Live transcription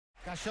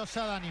Que això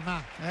s'ha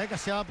d'animar, que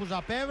s'ha de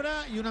posar pebre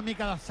i una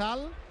mica de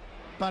sal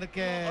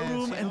perquè...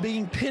 Room and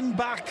being pinned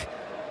back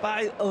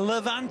by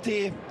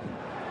Levante.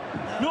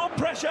 No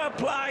pressure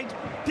applied,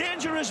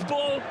 dangerous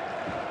ball,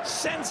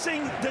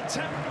 sensing the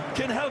temp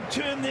can help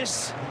turn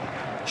this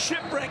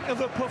shipwreck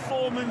of a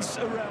performance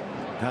around.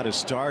 Had a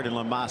start in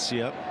La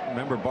Masia.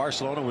 Remember,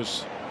 Barcelona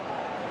was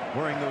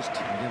wearing those.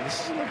 Again,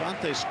 this is a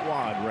Levante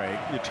squad, Ray.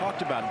 You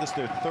talked about it. This is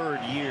their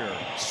third year.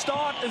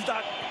 Start of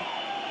that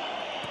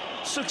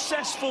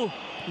successful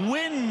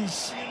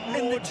wins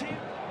in the team,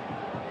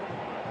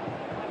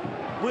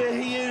 where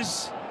he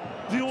is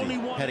the only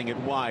one. Heading it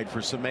wide for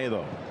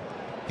Semedo.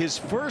 His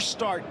first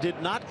start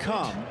did not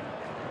come.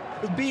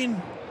 Of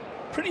being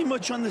pretty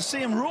much on the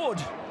same road.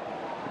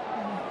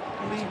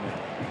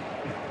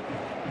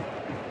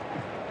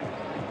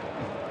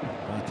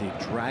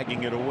 Fatí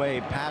dragging it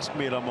away past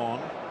Miramon.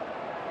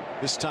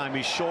 This time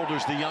he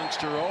shoulders the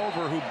youngster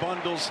over, who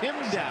bundles him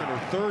down. Or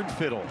third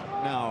fiddle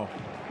now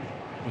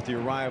with the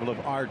arrival of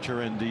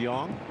Archer and De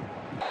Jong.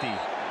 The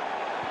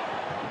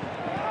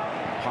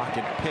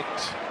pocket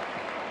picked.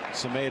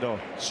 Semedo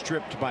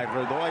stripped by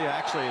Verdoya.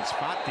 Actually, it's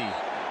Fatí.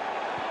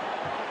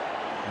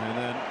 And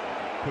then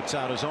puts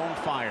out his own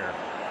fire.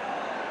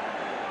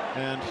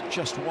 And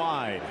just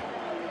wide.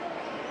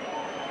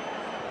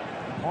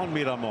 On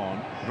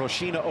Miramon.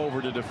 Roshina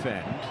over to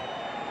defend.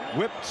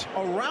 Whipped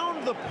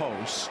around the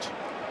post.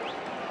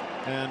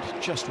 And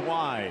just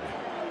wide.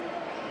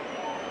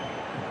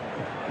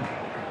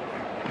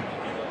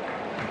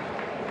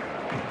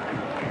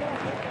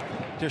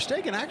 Ter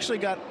Stegen actually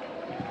got,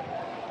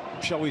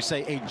 shall we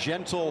say, a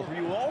gentle,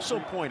 you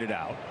also pointed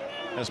out,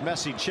 as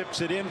Messi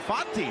chips it in.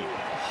 Fati,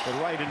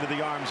 but right into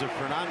the arms of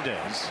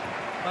Fernandez.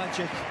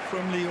 Magic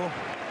from Leo.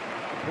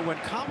 But when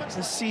comments,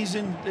 a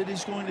season that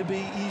is going to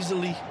be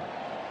easily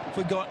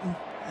forgotten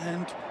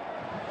and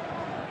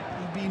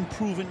being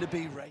proven to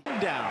be right.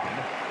 Down,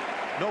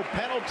 no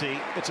penalty,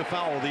 it's a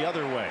foul the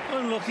other way.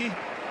 Unlucky,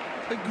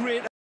 a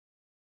great